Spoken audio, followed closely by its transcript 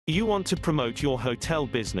You want to promote your hotel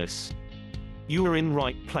business? You are in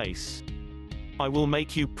right place. I will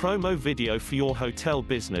make you promo video for your hotel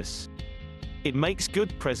business. It makes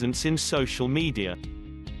good presence in social media.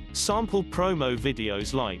 Sample promo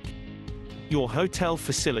videos like your hotel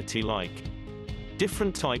facility, like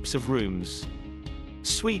different types of rooms,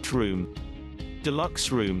 suite room,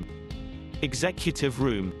 deluxe room, executive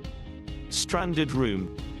room, stranded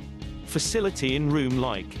room, facility in room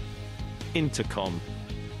like intercom,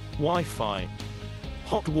 Wi-Fi,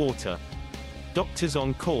 hot water, doctors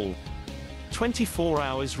on call, 24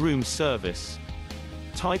 hours room service,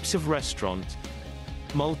 types of restaurant,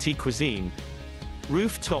 multi-cuisine,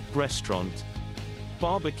 rooftop restaurant,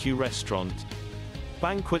 barbecue restaurant,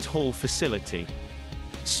 banquet hall facility,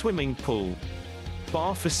 swimming pool,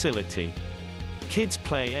 bar facility, kids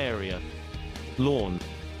play area, lawn,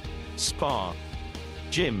 spa,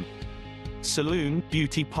 gym, saloon,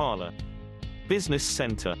 beauty parlor, business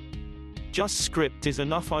center. Just script is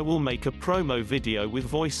enough. I will make a promo video with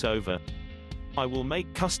voiceover. I will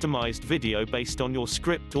make customized video based on your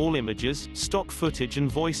script, all images, stock footage and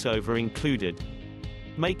voiceover included.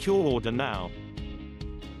 Make your order now.